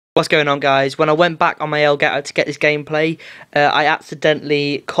What's going on, guys? When I went back on my Elgato to get this gameplay, I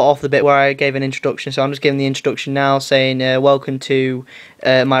accidentally cut off the bit where I gave an introduction, so I'm just giving the introduction now, saying welcome to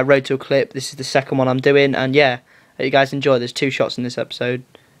my Road to a Clip. This is the second one I'm doing, and yeah, hope you guys enjoy. There's 2 shots in this episode.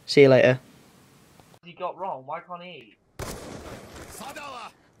 See you later. What you got wrong? Why can't he eat?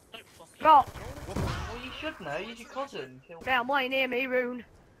 Stop! Well, you should know. You're your cousin. Damn, why near me, Rune?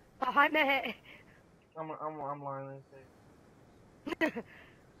 Hi, mate. I'm lying there too.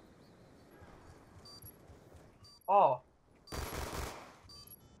 Oh.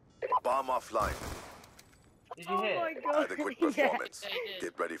 Bomb offline. Did you hear? Oh my god. Adequate Yeah. performance.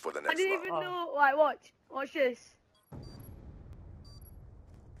 Get ready for the I next didn't round. even know. Like, watch this.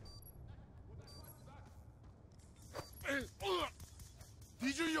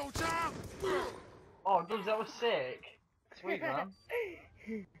 Oh, dude, that was sick. Sweet, man.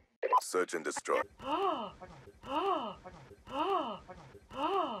 Search and destroy.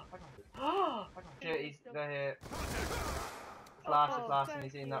 Shit, they're here. It's last, and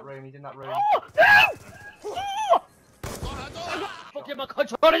he's in that room. He's in that room. Fucking my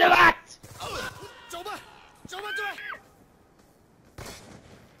control in the back!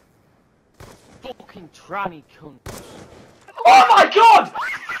 Fucking tranny cunt. Oh my god!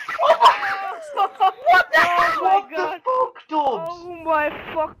 What the hell? What the fuck, Dubs? Oh my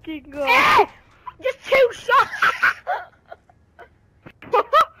fucking god. Just 2 shots!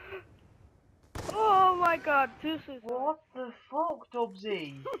 Oh my god, 2 shots. What the fuck,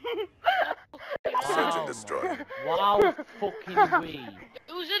 Dubsy? Search and destroy. Wow, fucking we.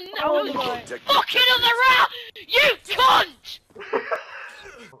 It was a Oh no, my. fucking other round! You cunt!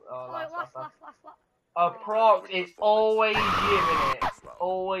 Oh, Last. A proc is always you, innit?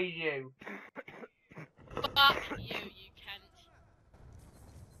 Always you. Fuck you, you cunt.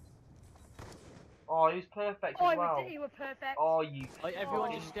 Oh, he was perfect Oh, as well. you were perfect. Oh, you. Like,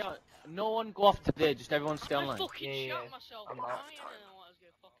 everyone just stay on. No one go off today, just everyone stay I online. fucking Yeah, shot yeah. myself. I'm I not. don't know what I was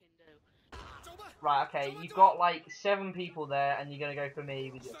gonna fucking do. Right, okay, you've got like 7 people there, and you're gonna go for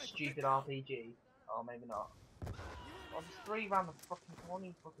me with your stupid RPG. Oh, maybe not. Oh, there's 3 round the fucking corner,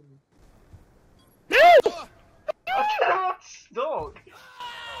 you fucking. I got stuck!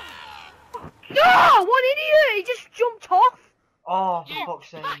 No, what idiot! He just jumped off. Oh, You for fuck's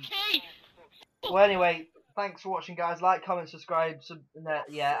sake. fucking. Well, anyway, thanks for watching, guys. Like, comment, subscribe,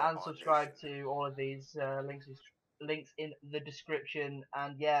 and subscribe to all of these links in the description.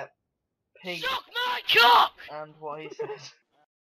 And yeah, peace. Suck my cock! And what he says.